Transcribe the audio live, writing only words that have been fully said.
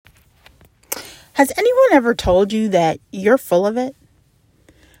Has anyone ever told you that you're full of it?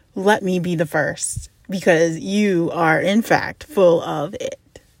 Let me be the first, because you are, in fact, full of it.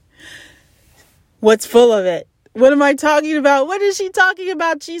 What's full of it? What am I talking about? What is she talking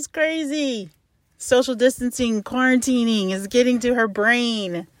about? She's crazy. Social distancing, quarantining is getting to her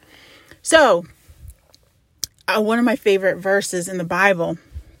brain. So, one of my favorite verses in the Bible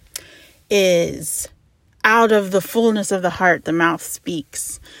is, out of the fullness of the heart, the mouth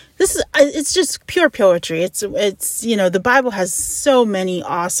speaks. It's just pure poetry. It's the Bible has so many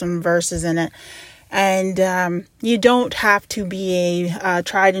awesome verses in it. And you don't have to be a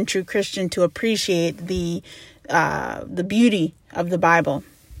tried and true Christian to appreciate the beauty of the Bible.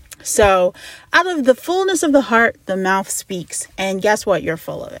 So, out of the fullness of the heart, the mouth speaks. And guess what? You're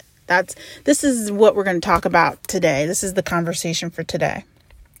full of it. This is what we're going to talk about today. This is the conversation for today.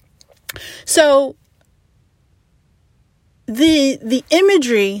 So, the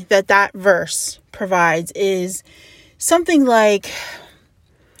imagery that verse provides is something like,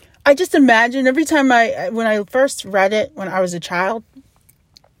 I just imagine every time when I first read it when I was a child,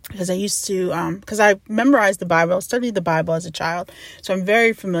 because I used to, because I memorized the Bible, studied the Bible as a child, so I'm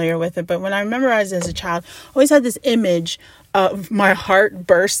very familiar with it. But when I memorized it as a child, I always had this image of my heart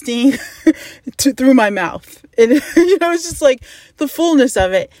bursting through my mouth. And, it's just like the fullness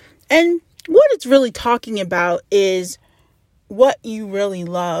of it. And what it's really talking about is what you really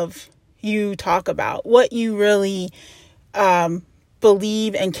love, you talk about. What you really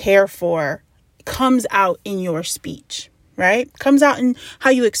believe and care for comes out in your speech, right? Comes out in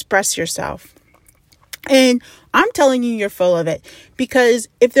how you express yourself. And I'm telling you, you're full of it, because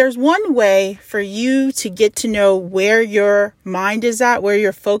if there's one way for you to get to know where your mind is at, where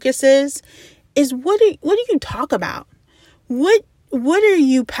your focus is what do you talk about? What are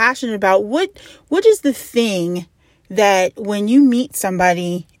you passionate about? What is the thing that when you meet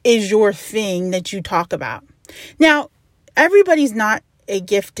somebody is your thing that you talk about? Now, everybody's not a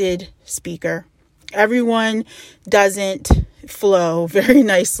gifted speaker. Everyone doesn't flow very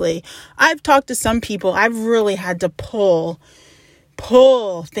nicely. I've talked to some people. I've really had to pull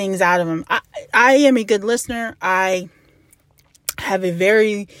things out of them. I am a good listener. I have a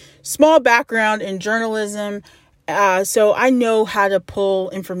very small background in journalism. So I know how to pull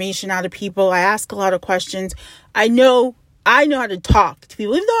information out of people. I ask a lot of questions. I know how to talk to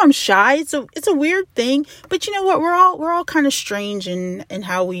people, even though I'm shy. It's a weird thing, but you know what? We're all kind of strange in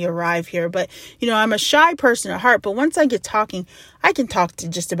how we arrive here. But I'm a shy person at heart. But once I get talking, I can talk to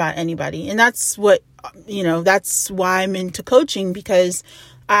just about anybody, and that's what that's why I'm into coaching, because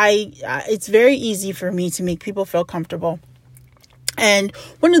it's very easy for me to make people feel comfortable. And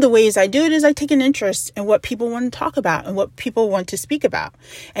one of the ways I do it is I take an interest in what people want to talk about and what people want to speak about.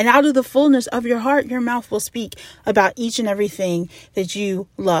 And out of the fullness of your heart, your mouth will speak about each and everything that you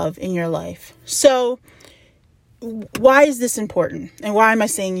love in your life. So why is this important? And why am I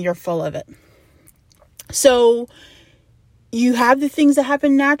saying you're full of it? So you have the things that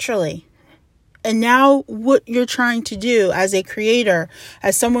happen naturally. And now what you're trying to do as a creator,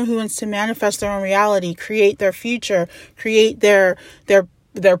 as someone who wants to manifest their own reality, create their future, create their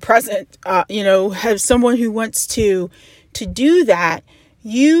present, have someone who wants to do that,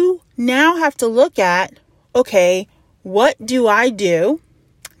 you now have to look at, okay, what do I do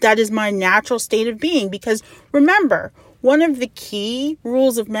that is my natural state of being? Because remember, one of the key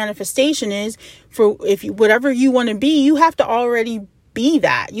rules of manifestation is whatever you want to be, you have to already be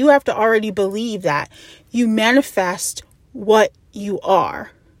that. You have to already believe that. You manifest what you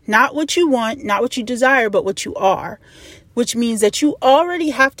are. Not what you want, not what you desire, but what you are. Which means that you already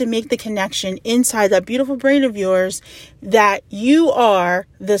have to make the connection inside that beautiful brain of yours that you are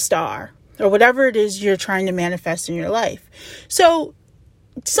the star, or whatever it is you're trying to manifest in your life. So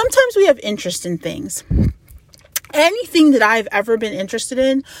sometimes we have interest in things. Anything that I've ever been interested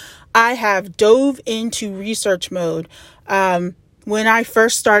in, I have dove into research mode. When I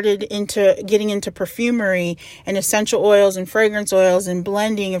first started getting into perfumery and essential oils and fragrance oils and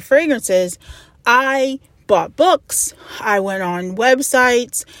blending of fragrances, I bought books. I went on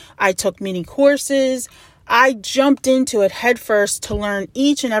websites. I took mini courses. I jumped into it headfirst to learn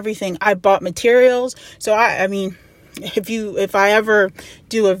each and everything. I bought materials. So I mean, if I ever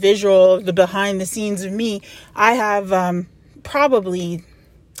do a visual of the behind the scenes of me, I have probably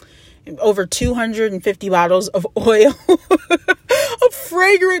over 250 bottles of oil, of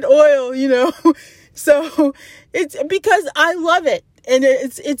fragrant oil, So it's because I love it. And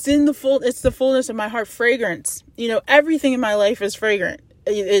it's the fullness of my heart. Fragrance, everything in my life is fragrant.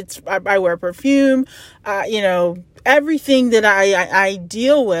 I wear perfume, everything that I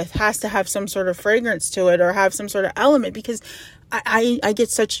deal with has to have some sort of fragrance to it or have some sort of element, because I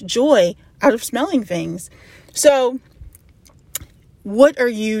get such joy out of smelling things. So what are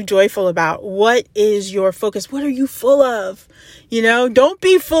you joyful about? What is your focus? What are you full of? Don't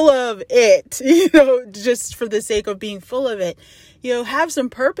be full of it, just for the sake of being full of it. Have some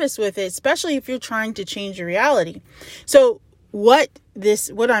purpose with it, especially if you're trying to change your reality. So what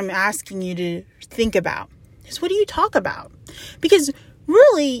I'm asking you to think about is, what do you talk about? Because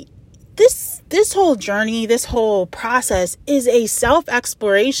really, this whole journey, this whole process is a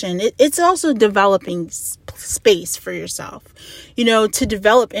self-exploration. It's also developing space for yourself, to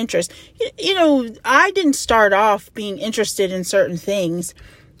develop interest. I didn't start off being interested in certain things.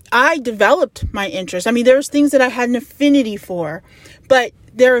 I developed my interest. I mean, there's things that I had an affinity for, but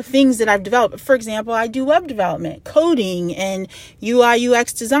there are things that I've developed. For example, I do web development, coding, and UI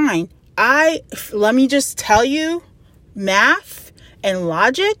UX design. Let me just tell you, math and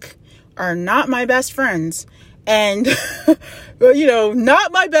logic are not my best friends, and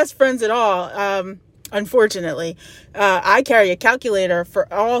not my best friends at all. Unfortunately, I carry a calculator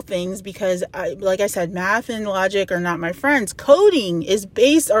for all things because, like I said, math and logic are not my friends. Coding is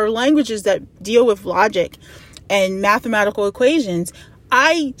are languages that deal with logic and mathematical equations.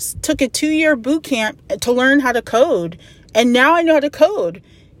 I took a 2-year boot camp to learn how to code, and now I know how to code.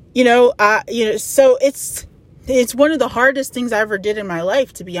 So it's one of the hardest things I ever did in my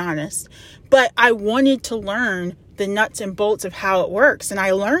life, to be honest. But I wanted to learn the nuts and bolts of how it works, and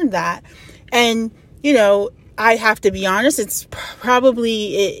I learned that. And I have to be honest, it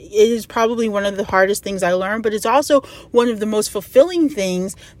is probably one of the hardest things I learned, but it's also one of the most fulfilling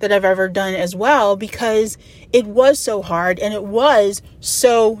things that I've ever done as well, because it was so hard and it was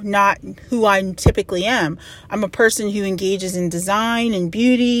so not who I typically am. I'm a person who engages in design and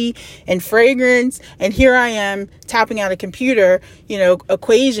beauty and fragrance, and here I am tapping out a computer,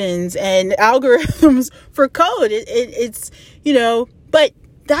 equations and algorithms for code. But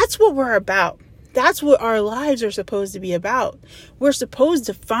that's what we're about. That's what our lives are supposed to be about. We're supposed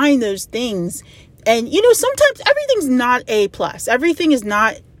to find those things. And, sometimes everything's not A+. Everything is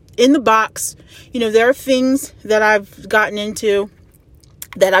not in the box. There are things that I've gotten into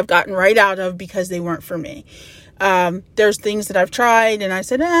that I've gotten right out of because they weren't for me. There's things that I've tried and I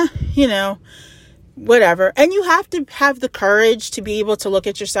said, whatever. And you have to have the courage to be able to look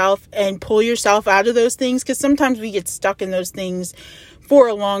at yourself and pull yourself out of those things, because sometimes we get stuck in those things for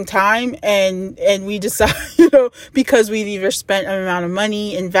a long time, and we decide, because we've either spent an amount of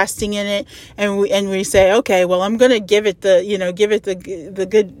money investing in it, and we say, okay, well, I'm going to give it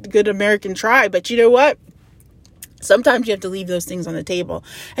the good American try. But you know what? Sometimes you have to leave those things on the table,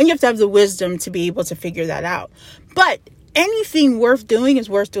 and you have to have the wisdom to be able to figure that out. But anything worth doing is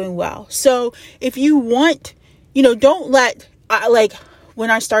worth doing well. So if you want, don't let,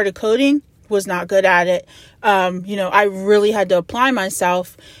 when I started coding, was not good at it. I really had to apply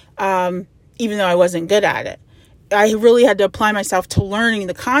myself, even though I wasn't good at it. I really had to apply myself to learning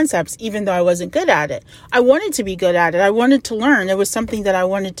the concepts, even though I wasn't good at it. I wanted to be good at it. I wanted to learn. It was something that I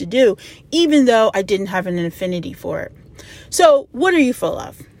wanted to do, even though I didn't have an affinity for it. So what are you full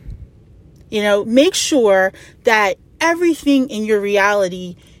of? Make sure that everything in your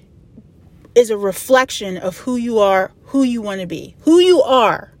reality is a reflection of who you are, who you want to be, who you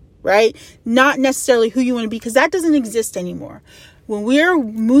are. Right? Not necessarily who you want to be, because that doesn't exist anymore. When we're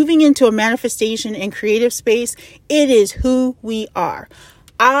moving into a manifestation and creative space, it is who we are.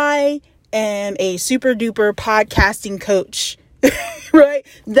 I am a super duper podcasting coach, right?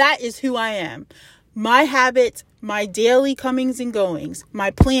 That is who I am. My habits, my daily comings and goings,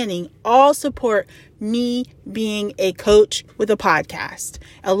 my planning all support me being a coach with a podcast,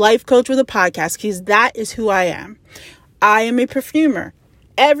 a life coach with a podcast, because that is who I am. I am a perfumer.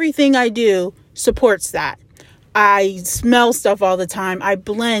 Everything I do supports that. I smell stuff all the time. I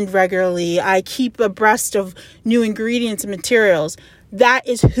blend regularly. I keep abreast of new ingredients and materials. That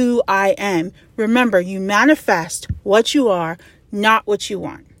is who I am. Remember, you manifest what you are, not what you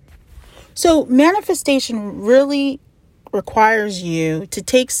want. So manifestation really requires you to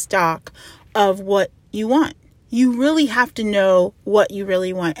take stock of what you want. You really have to know what you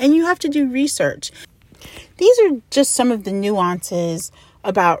really want, and you have to do research. These are just some of the nuances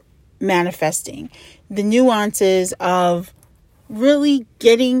about manifesting, the nuances of really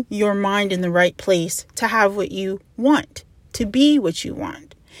getting your mind in the right place to have what you want, to be what you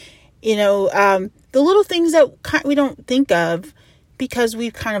want. The little things that we don't think of because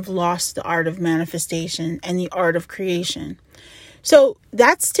we've kind of lost the art of manifestation and the art of creation. So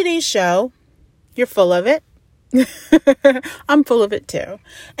that's today's show. You're full of it. I'm full of it too.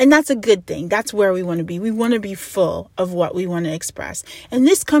 And that's a good thing. That's where we want to be. We want to be full of what we want to express. And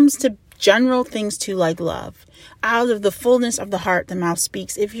this comes general things too, like love. Out of the fullness of the heart, the mouth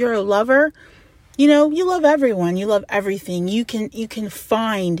speaks. If you're a lover, you love everyone. You love everything. You can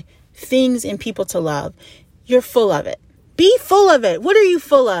find things in people to love. You're full of it. Be full of it. What are you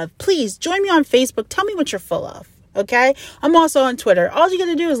full of? Please join me on Facebook. Tell me what you're full of. Okay. I'm also on Twitter. All you got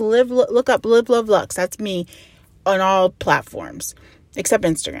to do is look up Live Love Lux. That's me on all platforms except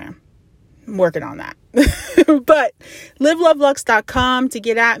Instagram. I'm working on that. But livelovelux.com to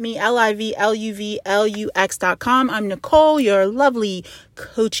get at me. LIVLUVLUX.com. I'm Nicole, your lovely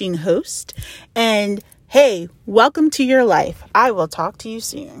coaching host. And hey, welcome to your life. I will talk to you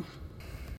soon.